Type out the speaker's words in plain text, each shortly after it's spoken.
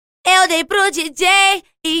Eu dei pro DJ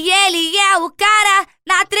e ele é o cara.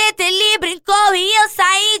 Na treta ele brincou e eu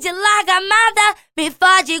saí de largamada. Me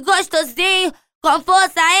fode gostosinho, com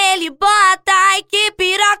força ele bota. Ai que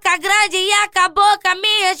piroca grande e acabou com a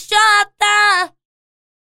minha xota.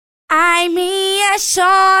 Ai minha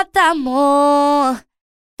xota amor,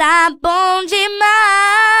 tá bom demais.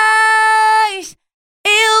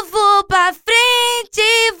 Eu vou pra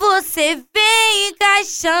frente, você vem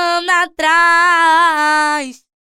encaixando atrás.